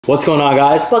What's going on,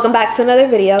 guys? Welcome back to another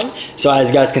video. So as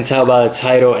you guys can tell by the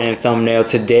title and thumbnail,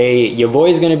 today your boy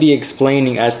is going to be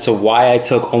explaining as to why I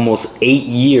took almost 8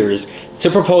 years to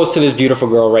propose to this beautiful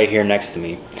girl right here next to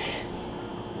me.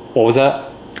 What was that?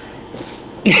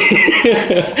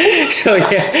 So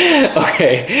yeah,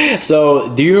 okay.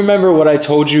 So do you remember what I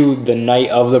told you the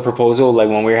night of the proposal, like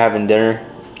when we were having dinner?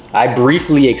 I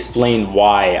briefly explained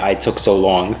why I took so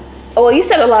long. Oh, well, you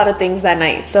said a lot of things that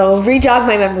night, so re-jog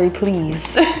my memory,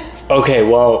 please. Okay,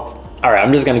 well, all right,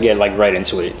 I'm just gonna get like right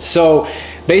into it. So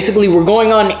basically we're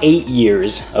going on 8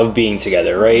 years of being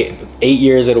together, right? 8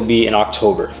 years, it'll be in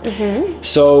October.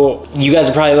 So you guys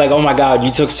are probably like, oh my God,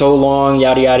 you took so long,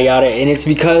 yada, yada, yada. And it's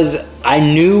because I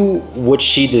knew what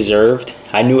she deserved.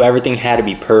 I knew everything had to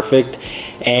be perfect.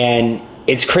 And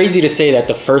it's crazy to say that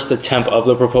the first attempt of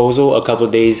the proposal, a couple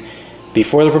of days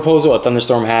before the proposal, a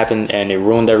thunderstorm happened and it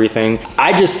ruined everything.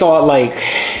 I just thought like,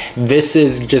 this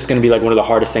is just gonna be like one of the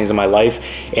hardest things in my life.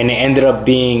 And it ended up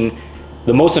being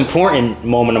the most important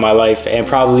moment of my life and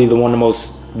probably one of the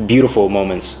most beautiful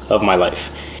moments of my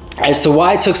life. As to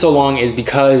why it took so long is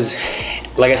because,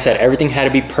 like I said, everything had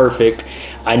to be perfect.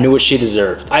 I knew what she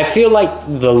deserved. I feel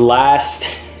like the last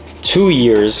 2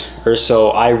 years or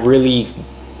so, I really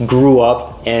grew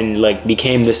up and like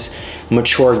became this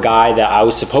mature guy that I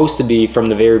was supposed to be from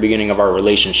the very beginning of our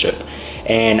relationship.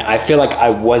 And I feel like I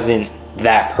wasn't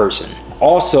that person.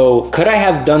 Also, could I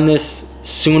have done this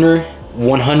sooner?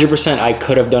 100% I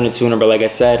could have done it sooner, but like I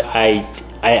said,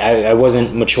 I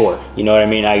wasn't mature. You know what I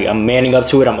mean? I'm manning up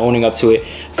to it, I'm owning up to it.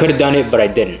 Could have done it, but I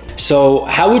didn't. So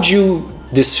how would you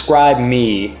describe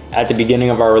me at the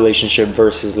beginning of our relationship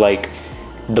versus like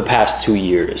the past 2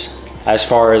 years? As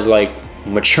far as like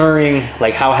maturing,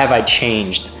 like how have I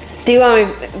changed? Do you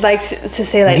want me like to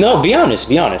say like? No, be honest,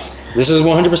 be honest. This is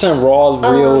 100%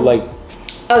 raw, real, like.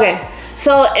 Okay,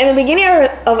 so in the beginning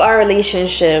of our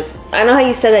relationship, I know how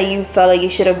you said that you felt like you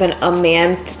should have been a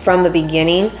man from the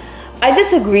beginning. I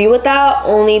disagree with that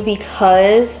only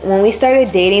because when we started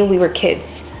dating, we were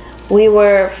kids. We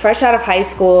were fresh out of high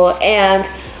school and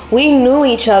we knew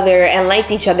each other and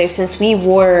liked each other since we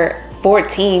were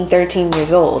 14, 13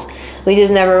 years old. We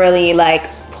just never really like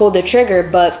pulled the trigger,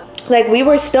 but like we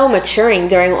were still maturing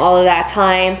during all of that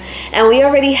time, and we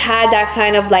already had that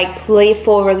kind of like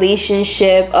playful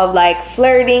relationship of like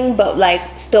flirting but like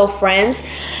still friends.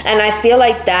 And I feel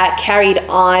like that carried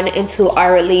on into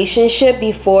our relationship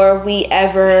before we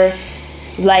ever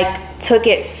like took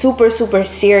it super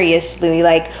seriously.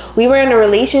 Like we were in a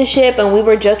relationship and we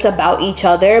were just about each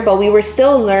other, but we were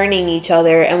still learning each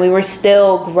other and we were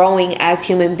still growing as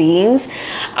human beings.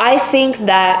 I think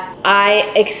that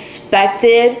I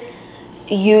expected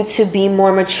you to be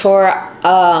more mature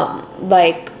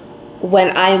like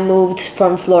when I moved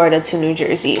from Florida to New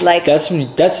Jersey. Like that's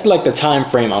like the time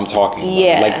frame I'm talking about.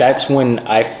 Yeah, like that's when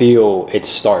I feel it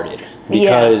started,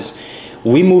 because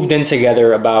we moved in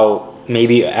together about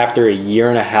maybe after a year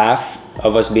and a half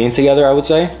of us being together, I would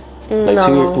say. Like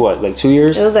no. Like 2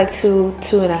 years? It was like two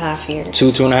and a half years. Two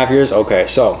and a half years? Okay,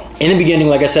 so in the beginning,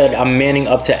 like I said, I'm manning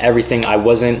up to everything. I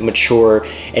wasn't mature.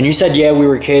 And you said, yeah, we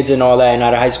were kids and all that and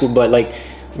out of high school, but like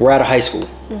we're out of high school.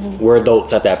 We're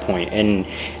adults at that point. And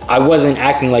I wasn't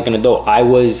acting like an adult. I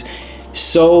was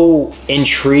so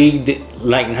intrigued,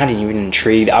 like not even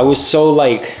intrigued. I was so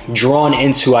like drawn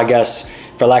into, I guess,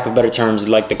 for lack of better terms,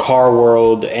 like the car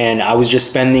world. And I was just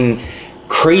spending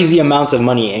crazy amounts of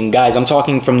money. And guys, I'm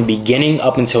talking from the beginning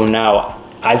up until now,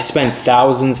 I've spent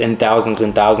thousands and thousands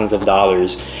and thousands of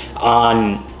dollars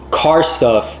on car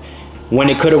stuff when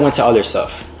it could have went to other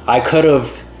stuff. I could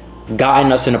have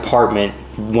gotten us an apartment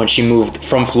when she moved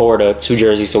from Florida to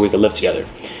Jersey so we could live together.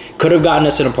 Could have gotten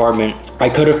us an apartment. I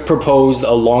could have proposed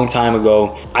a long time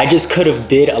ago. I just could have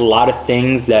did a lot of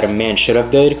things that a man should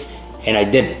have did, and I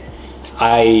didn't.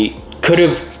 I could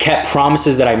have kept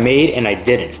promises that I made, and I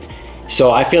didn't.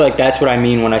 So I feel like that's what I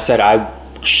mean when I said I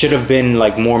should have been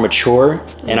like more mature,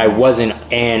 and I wasn't.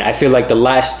 And I feel like the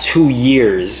last 2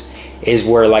 years is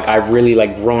where like I've really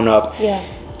like grown up,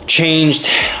 changed,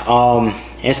 and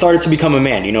started to become a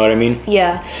man. You know what I mean?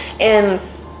 Yeah. And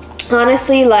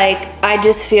honestly, like I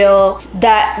just feel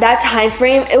that time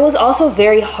frame, it was also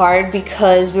very hard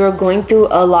because we were going through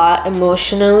a lot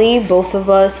emotionally, both of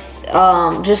us,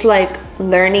 just like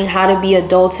learning how to be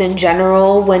adults in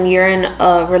general when you're in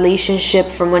a relationship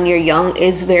from when you're young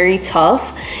is very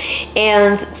tough.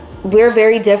 And we're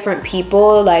very different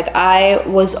people. Like I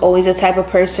was always the type of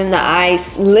person that I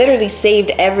literally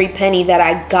saved every penny that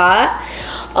I got.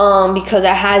 because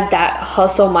I had that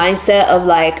hustle mindset of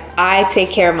like, I take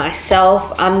care of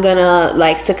myself. I'm gonna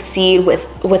like succeed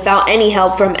without any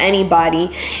help from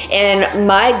anybody. And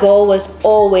my goal was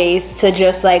always to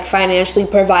just like financially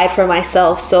provide for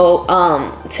myself. So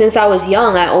since I was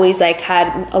young, I always like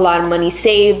had a lot of money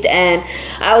saved and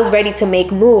I was ready to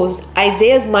make moves.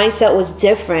 Isaiah's mindset was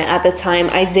different at the time.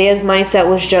 Isaiah's mindset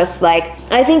was just like,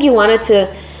 I think he wanted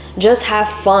to just have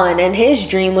fun, and his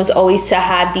dream was always to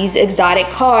have these exotic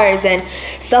cars and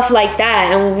stuff like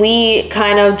that. And we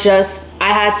kind of just,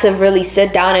 I had to really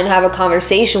sit down and have a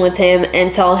conversation with him and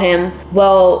tell him,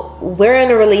 well, we're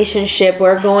in a relationship,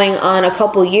 we're going on a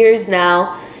couple years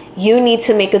now, you need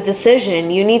to make a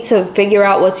decision, you need to figure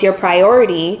out what's your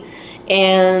priority.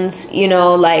 And you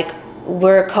know, like,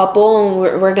 we're a couple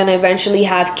and we're gonna eventually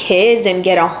have kids and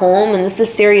get a home, and this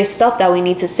is serious stuff that we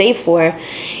need to save for.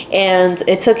 And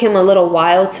it took him a little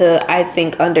while to, I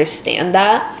think, understand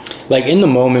that. Like, in the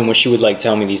moment when she would like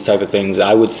tell me these type of things,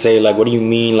 I would say like, what do you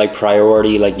mean like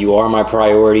priority? Like, you are my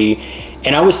priority.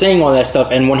 And I was saying all that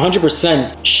stuff, and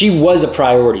 100% she was a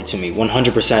priority to me,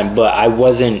 100%, but I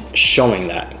wasn't showing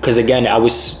that because, again, I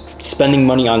was spending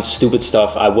money on stupid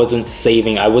stuff. I wasn't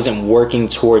saving, I wasn't working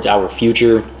towards our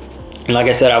future. And like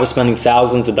I said, I was spending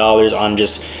thousands of dollars on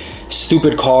just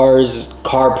stupid cars,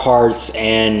 car parts,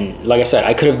 and like I said,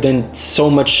 I could have done so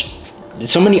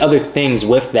many other things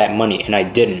with that money, and I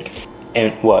didn't.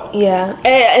 And what? Yeah,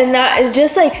 and that is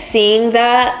just like, seeing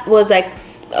that was like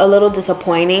a little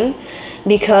disappointing,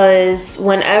 because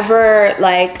whenever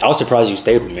like, I was surprised you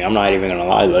stayed with me. I'm not even gonna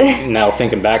lie. Like, now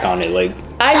thinking back on it, like,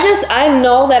 I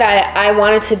know that I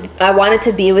wanted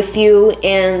to be with you,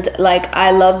 and like,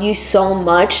 I love you so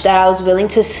much that I was willing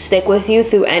to stick with you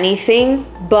through anything.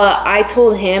 But I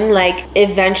told him like,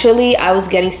 eventually I was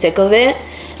getting sick of it,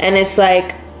 and it's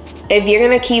like, if you're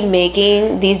gonna keep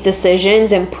making these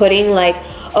decisions and putting like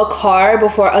a car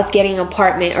before us getting an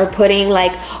apartment, or putting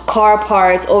like car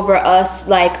parts over us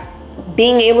like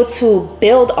being able to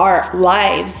build our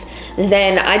lives,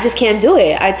 then I just can't do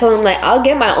it. I told him like, I'll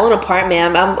get my own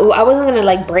apartment. I wasn't gonna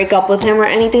like break up with him or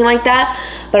anything like that,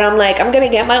 but I'm like, I'm gonna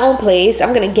get my own place,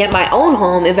 I'm gonna get my own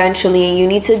home eventually, and you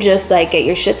need to just like get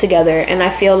your shit together. And I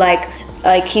feel like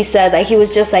he said, like, he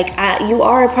was just like, you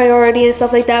are a priority and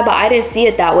stuff like that, but I didn't see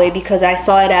it that way, because I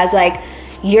saw it as like,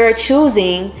 you're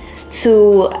choosing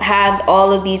to have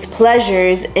all of these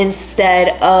pleasures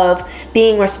instead of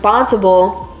being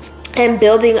responsible and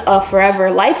building a forever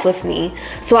life with me.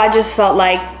 So I just felt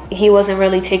like he wasn't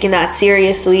really taking that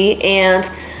seriously.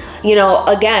 And you know,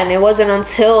 again, it wasn't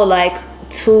until like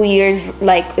 2 years,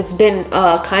 like it's been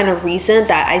kind of recent,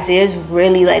 that Isaiah's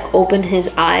really like opened his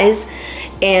eyes.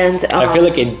 And I feel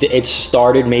like it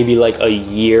started maybe like a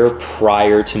year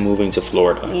prior to moving to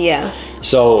Florida. Yeah.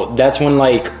 So that's when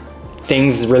like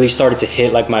things really started to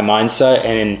hit like my mindset,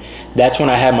 and that's when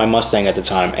I had my Mustang at the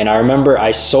time. And I remember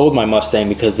I sold my Mustang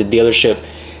because the dealership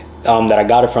that I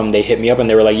got it from, they hit me up and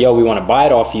they were like, yo, we want to buy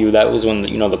it off you. That was when,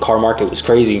 you know, the car market was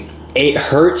crazy. It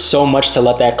hurt so much to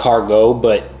let that car go,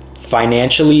 but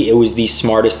financially it was the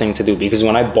smartest thing to do, because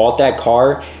when I bought that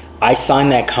car, I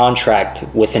signed that contract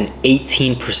with an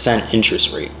 18%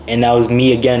 interest rate. And that was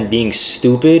me, again, being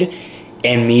stupid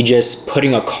and me just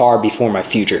putting a car before my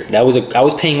future. I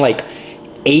was paying like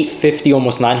 $850,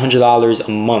 almost $900 a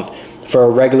month for a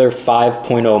regular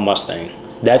 5.0 Mustang.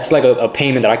 That's like a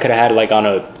payment that I could have had like on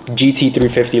a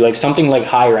GT350, like something like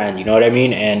higher end, you know what I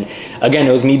mean? And again,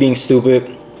 it was me being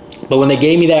stupid. But when they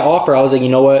gave me that offer, I was like, you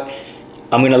know what?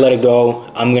 I'm gonna let it go.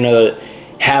 I'm gonna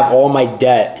have all my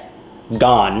debt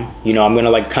gone. You know, I'm gonna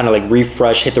like kind of like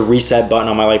refresh, hit the reset button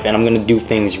on my life, and I'm gonna do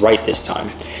things right this time.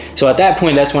 So at that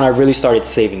point, that's when I really started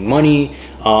saving money.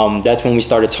 That's when we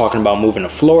started talking about moving to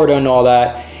Florida and all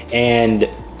that. And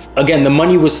again, the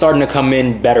money was starting to come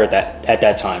in better at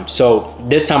that time. So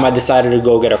this time I decided to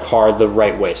go get a car the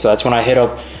right way. So that's when I hit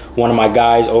up one of my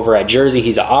guys over at Jersey.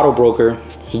 He's an auto broker.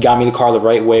 He got me the car the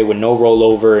right way with no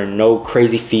rollover and no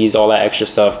crazy fees, all that extra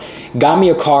stuff. Got me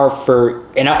a car for,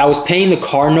 and I was paying the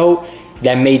car note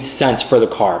that made sense for the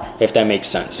car, if that makes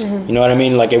sense. Mm-hmm. You know what I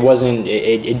mean? Like it wasn't,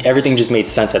 everything just made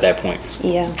sense at that point.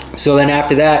 Yeah. So then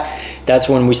after that, that's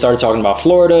when we started talking about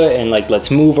Florida and like, let's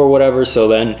move or whatever. So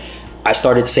then I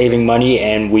started saving money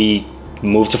and we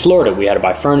moved to Florida. We had to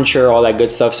buy furniture, all that good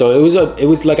stuff. So it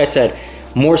was like I said,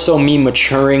 more so me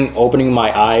maturing, opening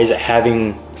my eyes,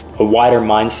 having a wider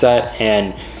mindset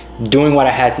and doing what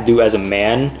I had to do as a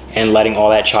man and letting all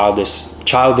that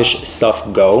childish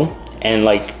stuff go and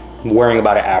like worrying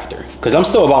about it after. Because I'm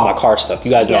still about my car stuff. You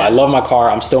guys know, I love my car.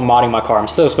 I'm still modding my car. I'm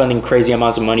still spending crazy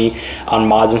amounts of money on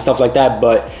mods and stuff like that.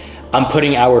 But I'm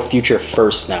putting our future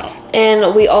first now.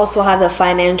 And we also have the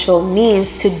financial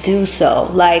means to do so.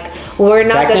 Like, we're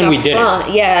not going to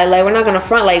front. Yeah, like, we're not going to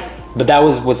front. Like, but that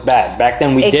was what's bad. Back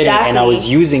then we didn't, and I was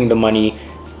using the money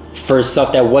for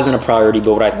stuff that wasn't a priority,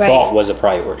 but what I thought was a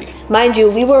priority. Mind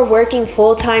you, we were working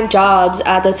full-time jobs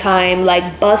at the time,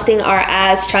 like busting our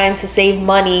ass trying to save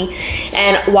money,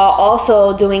 and while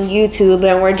also doing YouTube,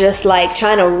 and we're just like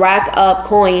trying to rack up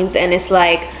coins, and it's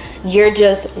like you're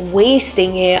just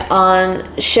wasting it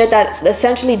on shit that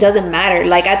essentially doesn't matter.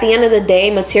 Like, at the end of the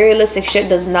day, materialistic shit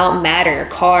does not matter.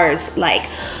 Cars, like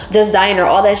designer,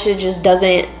 all that shit just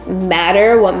doesn't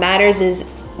matter. What matters is,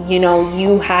 you know,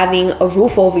 you having a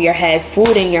roof over your head,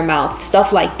 food in your mouth,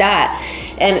 stuff like that.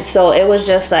 And so it was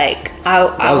just like,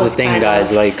 that was the thing,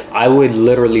 guys. Like, I would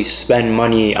literally spend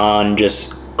money on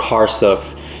just car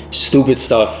stuff, stupid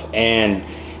stuff, and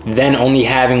then only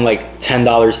having like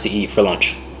 $10 to eat for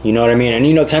lunch. You know what I mean? And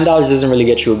you know, $10 doesn't really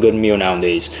get you a good meal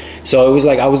nowadays. So it was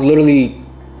like I was literally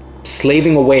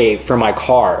slaving away for my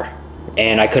car,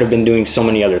 and I could have been doing so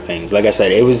many other things. Like I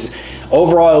said, it was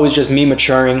overall, it was just me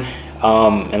maturing.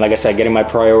 And like I said, getting my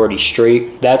priorities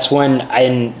straight. That's when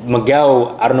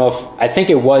Miguel, I don't know if, I think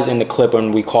it was in the clip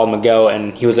when we called Miguel,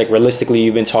 and he was like, realistically,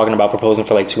 you've been talking about proposing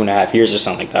for like 2.5 years or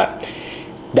something like that.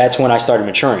 That's when I started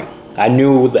maturing. I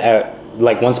knew that,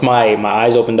 like, once my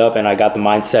eyes opened up and I got the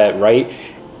mindset right,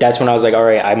 that's when I was like, all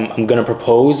right, I'm gonna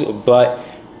propose, but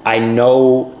I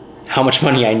know how much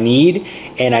money I need,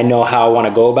 and I know how I want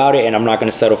to go about it, and I'm not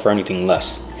gonna settle for anything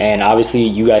less. And obviously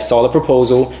you guys saw the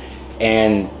proposal,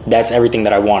 and that's everything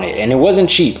that I wanted. And it wasn't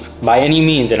cheap by any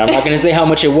means, and I'm not gonna say how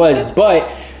much it was, but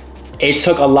it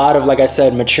took a lot of, like I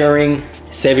said, maturing,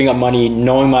 saving up money,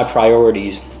 knowing my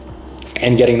priorities,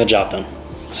 and getting the job done.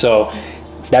 So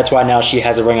that's why now she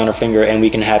has a ring on her finger, and we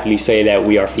can happily say that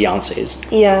we are fiancés.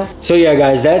 Yeah. So yeah,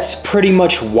 guys, that's pretty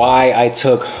much why I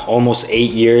took almost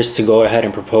 8 years to go ahead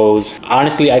and propose.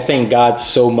 Honestly, I thank God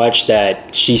so much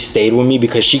that she stayed with me,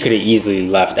 because she could have easily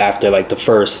left after like the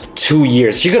first 2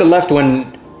 years. She could have left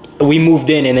when we moved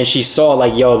in, and then she saw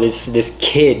like, yo, this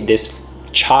kid, this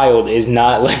child is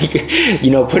not like,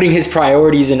 you know, putting his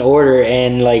priorities in order.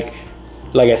 And like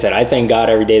I said, I thank God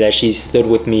every day that she stood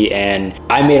with me, and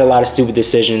I made a lot of stupid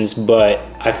decisions, but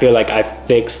I feel like I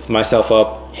fixed myself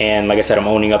up, and like I said, I'm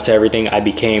owning up to everything. I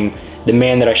became the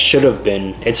man that I should have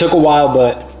been. It took a while,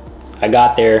 but I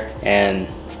got there, and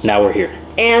now we're here.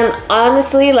 And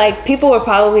honestly, like, people would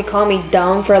probably call me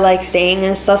dumb for like staying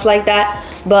and stuff like that,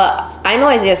 but I know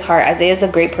Isaiah's heart. Isaiah's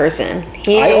a great person.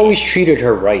 I always treated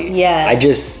her right. Yeah. I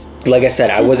just, like I said,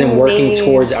 I wasn't working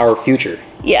towards our future.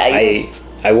 Yeah.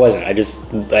 I wasn't.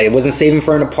 I wasn't saving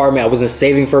for an apartment. I wasn't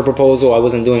saving for a proposal. I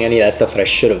wasn't doing any of that stuff that I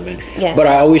should have been. Yeah. But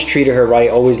I always treated her right,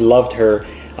 always loved her,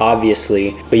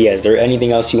 obviously. But yeah, is there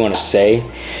anything else you want to say?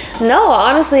 No,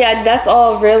 honestly, that's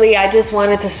all really. I just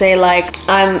wanted to say, like,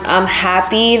 I'm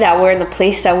happy that we're in the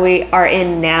place that we are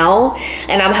in now.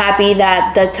 And I'm happy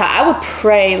that I would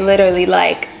pray literally,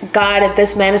 like, God, if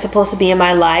this man is supposed to be in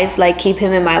my life, like, keep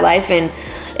him in my life. And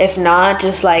if not,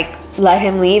 just like, let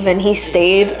him leave. And he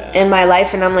stayed in my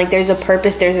life, and I'm like, there's a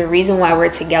purpose, there's a reason why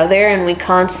we're together, and we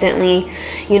constantly,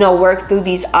 you know, work through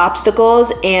these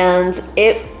obstacles. And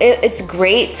it's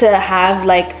great to have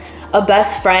like a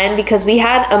best friend, because we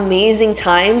had amazing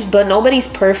times, but nobody's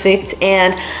perfect.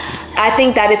 And I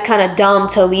think that it's kind of dumb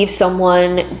to leave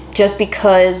someone just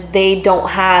because they don't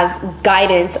have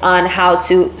guidance on how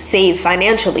to save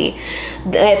financially.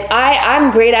 If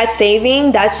I'm great at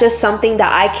saving, that's just something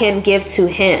that I can give to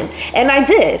him. And I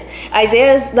did.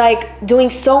 Isaiah's like doing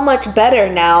so much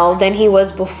better now than he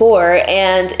was before.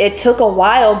 And it took a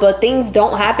while, but things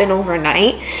don't happen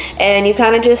overnight. And you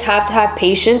kind of just have to have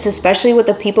patience, especially with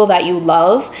the people that you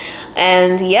love.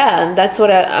 And yeah, that's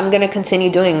what I'm going to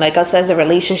continue doing. Like us as a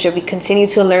relationship, we continue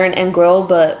to learn and grow,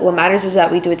 but what matters is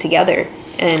that we do it together.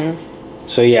 And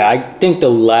so yeah, I think the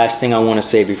last thing I want to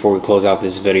say before we close out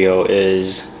this video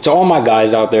is to all my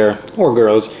guys out there, or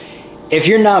girls, if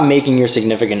you're not making your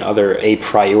significant other a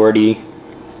priority,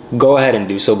 go ahead and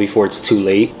do so before it's too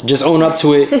late. Just own up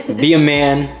to it. Be a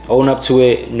man, own up to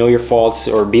it, know your faults.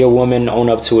 Or be a woman, own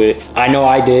up to it. I know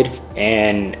I did,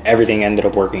 and everything ended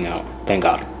up working out, thank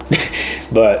God.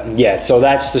 But yeah, so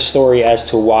that's the story as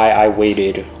to why I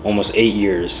waited almost 8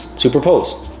 years to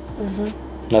propose.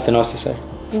 Nothing else to say?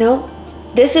 Nope.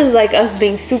 This is like us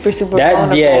being super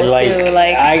vulnerable. Yeah, like, too.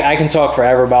 Like I can talk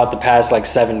forever about the past like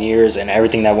 7 years and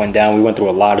everything that went down. We went through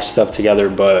a lot of stuff together,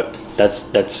 but that's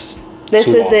this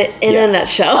is it in a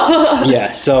nutshell.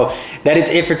 Yeah, so that is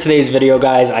it for today's video,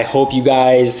 guys. I hope you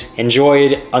guys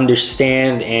enjoyed,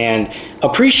 understand, and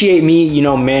appreciate me, you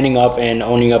know, manning up and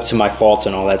owning up to my faults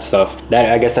and all that stuff.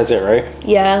 I guess that's it, right?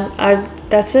 Yeah,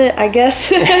 that's it, I guess.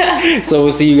 So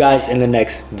we'll see you guys in the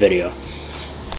next video.